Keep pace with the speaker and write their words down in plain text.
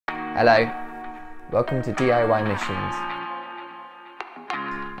Hello, welcome to DIY Missions,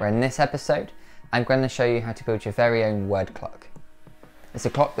 where in this episode I'm going to show you how to build your very own word clock. It's a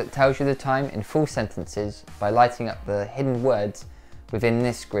clock that tells you the time in full sentences by lighting up the hidden words within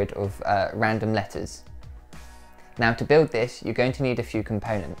this grid of random letters. Now to build this you're going to need a few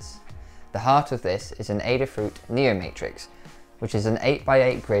components. The heart of this is an Adafruit Neo Matrix, which is an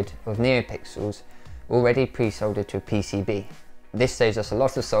 8x8 grid of Neopixels already pre-soldered to a PCB. This saves us a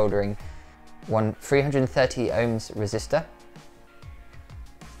lot of soldering, one 330 ohms resistor,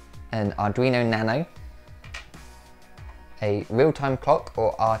 an Arduino Nano, a real-time clock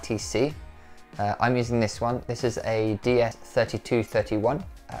or RTC. I'm using this one. This is a DS3231.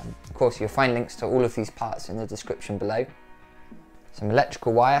 Of course you'll find links to all of these parts in the description below. Some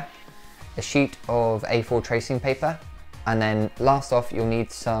electrical wire, a sheet of A4 tracing paper, and then last off you'll need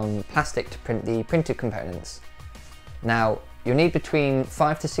some plastic to print the printed components. Now you'll need between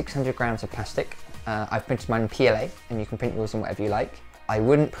 500 to 600 grams of plastic. I've printed mine in PLA and you can print yours in whatever you like. I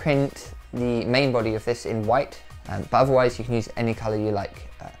wouldn't print the main body of this in white, but otherwise you can use any colour you like.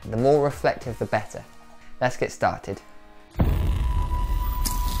 The more reflective the better. Let's get started.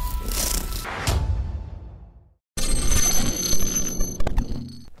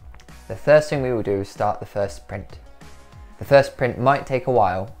 The first thing we will do is start the first print. The first print might take a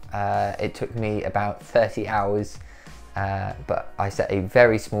while. It took me about 30 hours, but I set a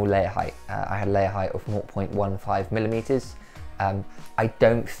very small layer height. I had a layer height of 0.15 millimeters. I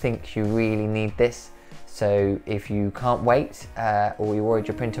don't think you really need this, so if you can't wait or you're worried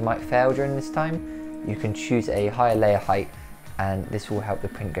your printer might fail during this time, you can choose a higher layer height and this will help the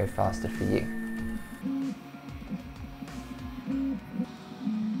print go faster for you.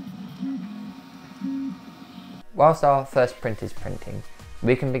 Whilst our first print is printing,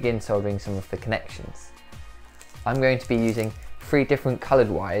 we can begin soldering some of the connections. I'm going to be using 3 different coloured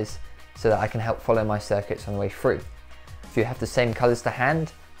wires so that I can help follow my circuits on the way through. If you have the same colours to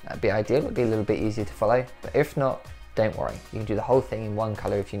hand, that'd be ideal, it'd be a little bit easier to follow, but if not, don't worry, you can do the whole thing in one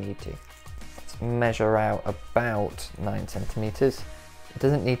colour if you need to. Let's measure out about 9 centimeters. It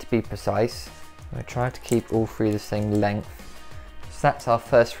doesn't need to be precise. I'm going to try to keep all 3 the same length. So that's our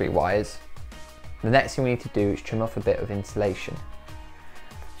first 3 wires. The next thing we need to do is trim off a bit of insulation.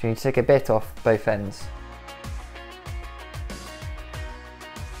 So you need to take a bit off both ends.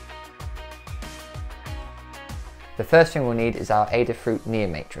 The first thing we'll need is our Adafruit Neo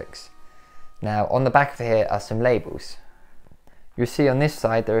Matrix. Now on the back of here are some labels. You'll see on this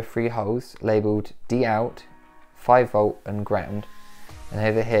side there are 3 holes labelled D out, 5 volt and ground. And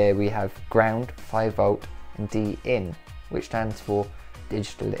over here we have ground, 5 volt and D in, which stands for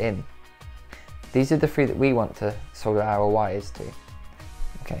digital in. These are the 3 that we want to solder our wires to.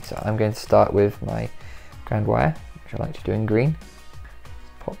 Okay, so I'm going to start with my ground wire, which I like to do in green.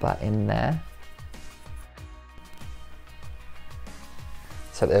 Pop that in there.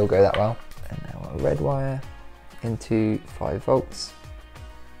 So they all go that well. And now a red wire into 5 volts.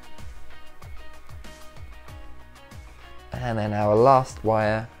 And then our last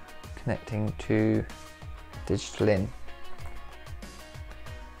wire connecting to digital in.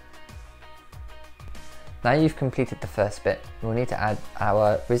 Now you've completed the first bit, we'll need to add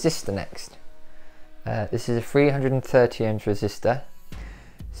our resistor next. This is a 330 ohms resistor.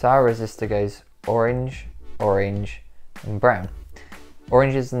 So our resistor goes orange, orange and brown.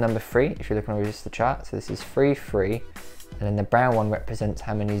 Orange is the number 3 if you look on a resistor chart, so this is 3, 3, and then the brown one represents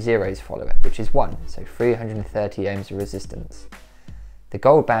how many zeros follow it, which is 1, so 330 ohms of resistance. The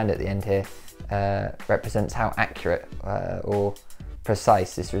gold band at the end here represents how accurate or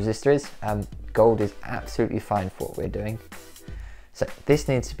precise this resistor is. Gold is absolutely fine for what we're doing. So this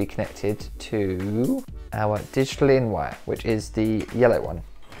needs to be connected to our digital in wire, which is the yellow one.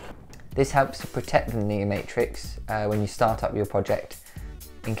 This helps to protect the Neo Matrix when you start up your project,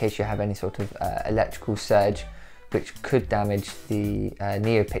 in case you have any sort of electrical surge which could damage the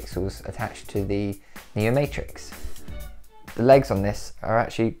Neopixels attached to the Neo Matrix. The legs on this are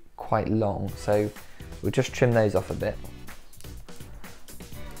actually quite long, so we'll just trim those off a bit.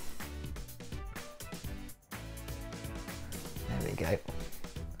 Go.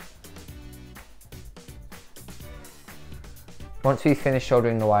 Once we've finished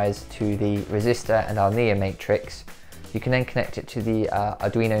soldering the wires to the resistor and our Neo Matrix, you can then connect it to the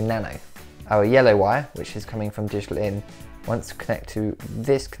Arduino Nano. Our yellow wire, which is coming from digital in, wants to connect to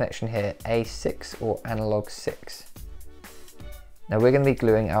this connection here, A6 or analog 6. Now we're going to be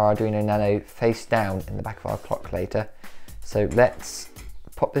gluing our Arduino Nano face down in the back of our clock later, so let's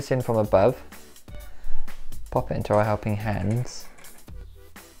pop this in from above, pop it into our helping hands.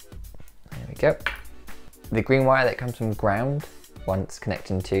 There we go. The green wire that comes from ground once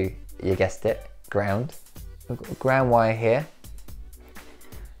connecting to, you guessed it, ground. We've got a ground wire here.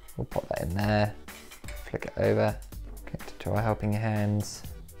 We'll pop that in there, flick it over, connect it to our helping hands,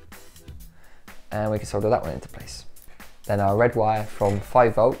 and we can solder that one into place. Then our red wire from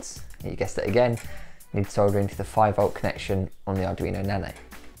 5 volts, you guessed it again, needs soldering to the 5 volt connection on the Arduino Nano.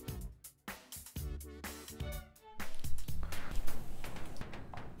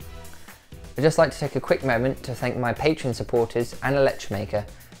 I'd just like to take a quick moment to thank my Patreon supporters and Electromaker,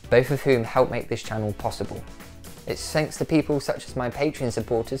 both of whom help make this channel possible. It's thanks to people such as my Patreon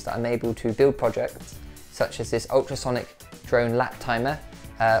supporters that I'm able to build projects such as this ultrasonic drone lap timer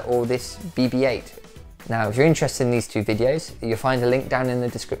or this BB-8. Now, if you're interested in these 2 videos, you'll find a link down in the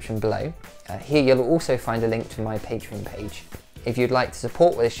description below. Here you'll also find a link to my Patreon page. If you'd like to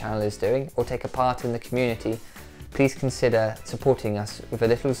support what this channel is doing or take a part in the community, please consider supporting us with a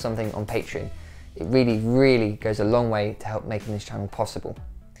little something on Patreon. It really goes a long way to help making this channel possible.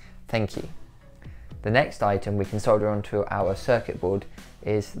 Thank you. The next item we can solder onto our circuit board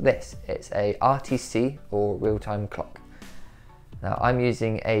is this. It's a RTC or real-time clock. Now I'm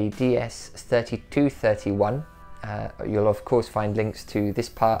using a DS3231. You'll of course find links to this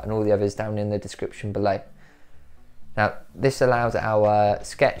part and all the others down in the description below. Now this allows our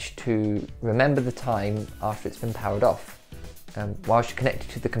sketch to remember the time after it's been powered off. Whilst you're connected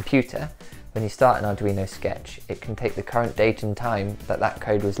to the computer, when you start an Arduino sketch, it can take the current date and time that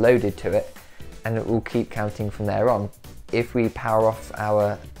code was loaded to it, and it will keep counting from there on. If we power off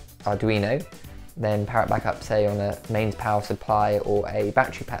our Arduino, then power it back up, say on a mains power supply or a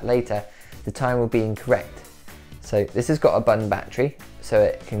battery pack later, the time will be incorrect. So this has got a button battery, so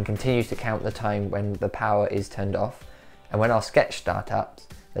it can continue to count the time when the power is turned off. And when our sketch starts up,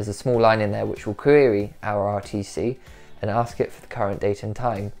 there's a small line in there which will query our RTC and ask it for the current date and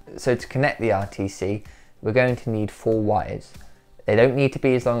time. So to connect the RTC, we're going to need 4 wires. They don't need to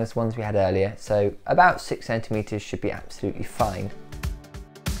be as long as the ones we had earlier, so about 6 centimeters should be absolutely fine.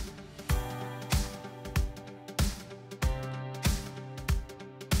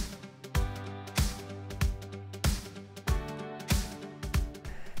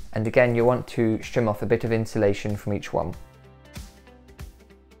 And again, you want to trim off a bit of insulation from each one.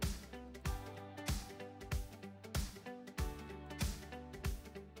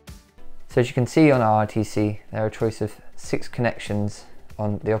 So as you can see on our RTC, there are a choice of 6 connections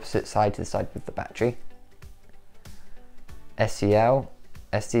on the opposite side to the side with the battery. SCL,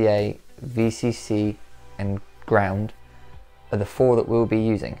 SDA, VCC and ground are the 4 that we'll be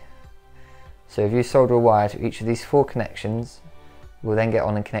using. So if you solder a wire to each of these 4 connections, we'll then get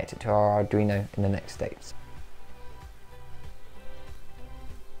on and connect it to our Arduino in the next steps.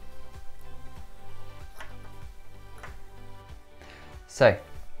 So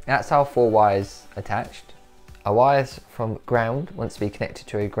that's our 4 wires attached. Our wires from ground want to be connected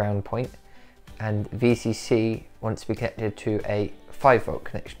to a ground point, and VCC wants to be connected to a 5 volt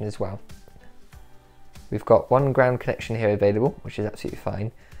connection as well. We've got 1 ground connection here available, which is absolutely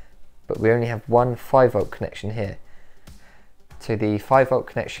fine, but we only have 1 5 volt connection here. So the 5 volt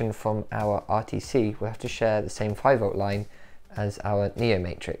connection from our RTC will have to share the same 5 volt line as our Neo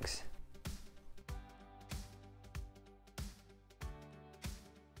matrix.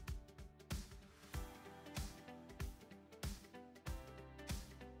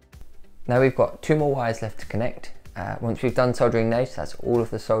 Now we've got 2 more wires left to connect. Once we've done soldering those, that's all of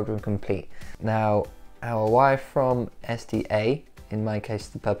the soldering complete. Now our wire from SDA, in my case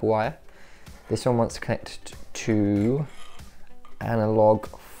the purple wire, this one wants to connect to analog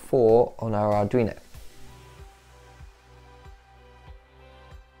 4 on our Arduino.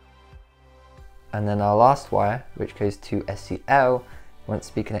 And then our last wire, which goes to SCL, wants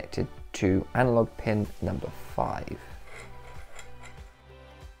to be connected to analog pin number 5.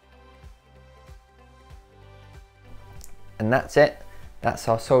 And that's it. That's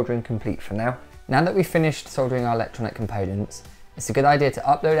our soldering complete for now. Now that we've finished soldering our electronic components, it's a good idea to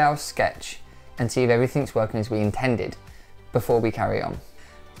upload our sketch and see if everything's working as we intended before we carry on.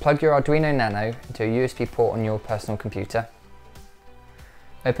 Plug your Arduino Nano into a USB port on your personal computer.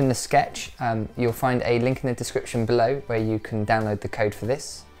 Open the sketch. You'll find a link in the description below where you can download the code for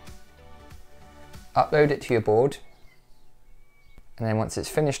this. Upload it to your board, and then once it's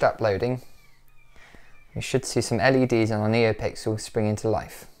finished uploading, you should see some LEDs on our Neopixel spring into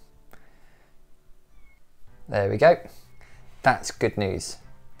life. There we go. That's good news.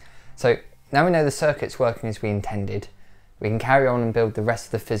 So now we know the circuit's working as we intended, we can carry on and build the rest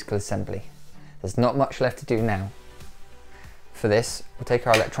of the physical assembly. There's not much left to do now. For this, we'll take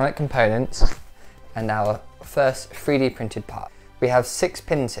our electronic components and our first 3D printed part. We have 6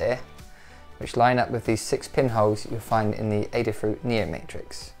 pins here, which line up with these 6 pinholes you'll find in the Adafruit Neo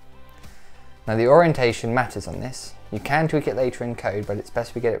matrix. Now the orientation matters on this. You can tweak it later in code, but it's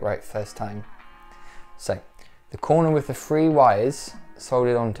best we get it right first time. So the corner with the 3 wires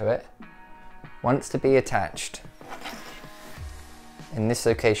soldered onto it wants to be attached in this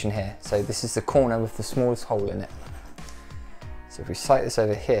location here. So this is the corner with the smallest hole in it. So if we slide this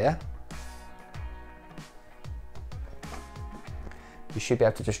over here, you should be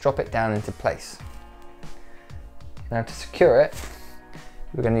able to just drop it down into place. Now to secure it,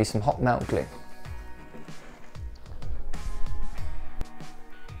 we're going to use some hot melt glue.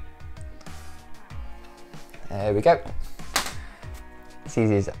 There we go. It's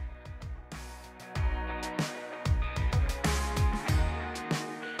easy as that.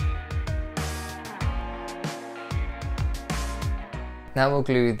 Now we'll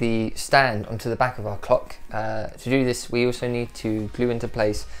glue the stand onto the back of our clock. To do this, we also need to glue into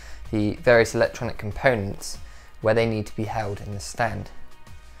place the various electronic components where they need to be held in the stand.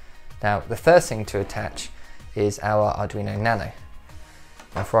 Now, the first thing to attach is our Arduino Nano.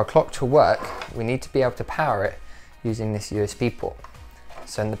 Now, for our clock to work, we need to be able to power it using this USB port.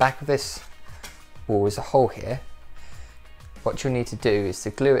 So in the back of this wall is a hole here. What you'll need to do is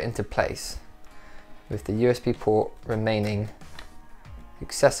to glue it into place with the USB port remaining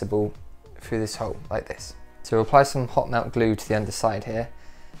accessible through this hole like this. So we'll apply some hot melt glue to the underside here,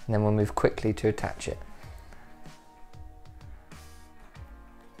 and then we'll move quickly to attach it.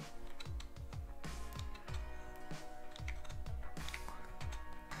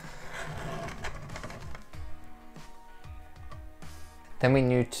 Then we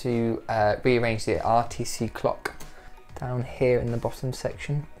need to rearrange the RTC clock down here in the bottom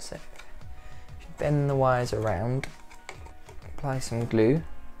section. So bend the wires around, apply some glue.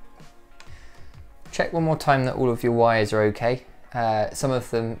 Check one more time that all of your wires are okay. Some of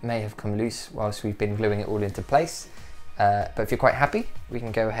them may have come loose whilst we've been gluing it all into place. But if you're quite happy, we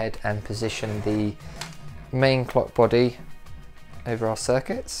can go ahead and position the main clock body over our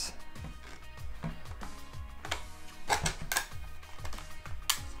circuits.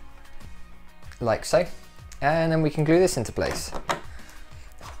 Like so. And then we can glue this into place,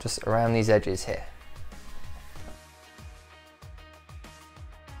 just around these edges here.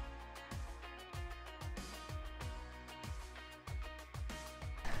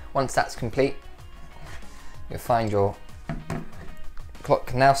 Once that's complete, you'll find your clock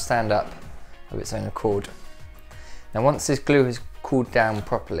can now stand up of its own accord. Now once this glue has cooled down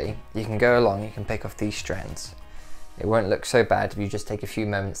properly, you can go along, you can pick off these strands. It won't look so bad if you just take a few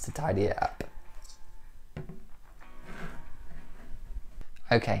moments to tidy it up.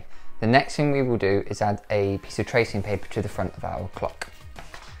 Okay, the next thing we will do is add a piece of tracing paper to the front of our clock.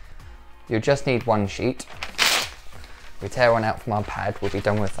 You'll just need one sheet. We tear one out from our pad, we'll be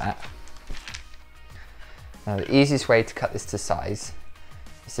done with that. Now the easiest way to cut this to size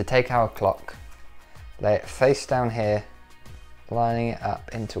is to take our clock, lay it face down here, lining it up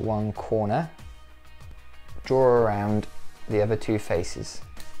into one corner, draw around the other 2 faces.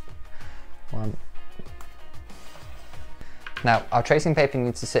 One. Now our tracing paper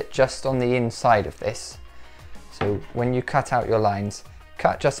needs to sit just on the inside of this, so when you cut out your lines,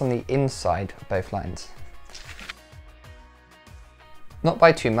 cut just on the inside of both lines. Not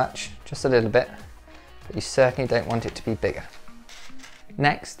by too much, just a little bit, but you certainly don't want it to be bigger.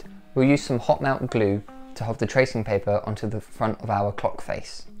 Next, we'll use some hot melt glue to hold the tracing paper onto the front of our clock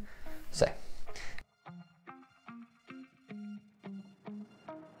face. So,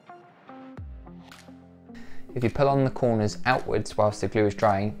 if you pull on the corners outwards whilst the glue is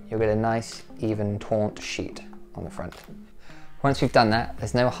drying, you'll get a nice, even taunt sheet on the front. Once you've done that,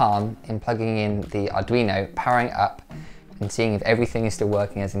 there's no harm in plugging in the Arduino, powering it up, and seeing if everything is still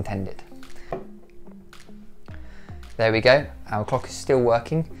working as intended. There we go, our clock is still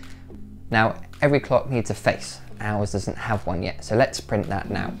working. Now, every clock needs a face. Ours doesn't have one yet, so let's print that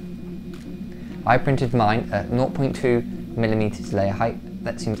now. I printed mine at 0.2mm layer height.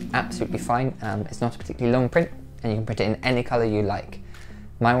 That seems absolutely fine. It's not a particularly long print, and you can print it in any color you like.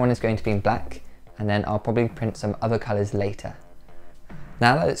 My one is going to be in black, and then I'll probably print some other colors later.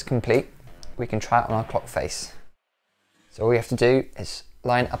 Now that it's complete, we can try it on our clock face. So all we have to do is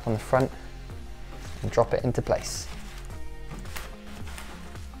line it up on the front and drop it into place.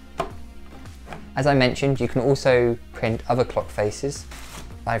 As I mentioned, you can also print other clock faces.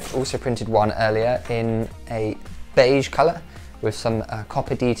 I've also printed one earlier in a beige colour with some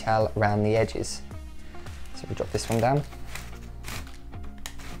copper detail around the edges. So we drop this one down.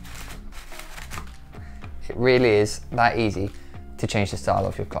 It really is that easy to change the style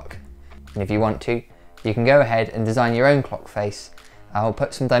of your clock. And if you want to, you can go ahead and design your own clock face I'll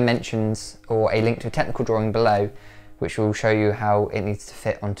put some dimensions or a link to a technical drawing below, which will show you how it needs to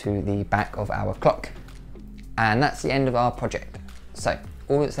fit onto the back of our clock. And that's the end of our project. So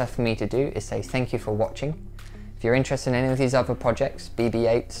all that's left for me to do is say thank you for watching. If you're interested in any of these other projects,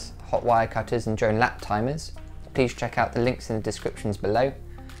 BB-8s, hot wire cutters and drone lap timers, please check out the links in the descriptions below.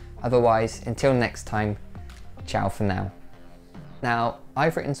 Otherwise, until next time, ciao for now. Now,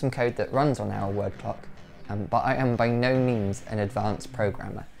 I've written some code that runs on our word clock, but I am by no means an advanced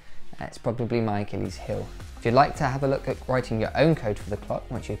programmer. It's probably my Achilles heel. If you'd like to have a look at writing your own code for the clock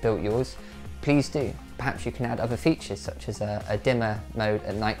once you've built yours, please do. Perhaps you can add other features such as a dimmer mode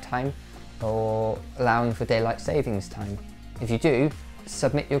at night time or allowing for daylight savings time. If you do,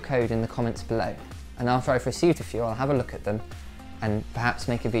 submit your code in the comments below, and after I've received a few, I'll have a look at them and perhaps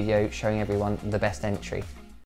make a video showing everyone the best entry.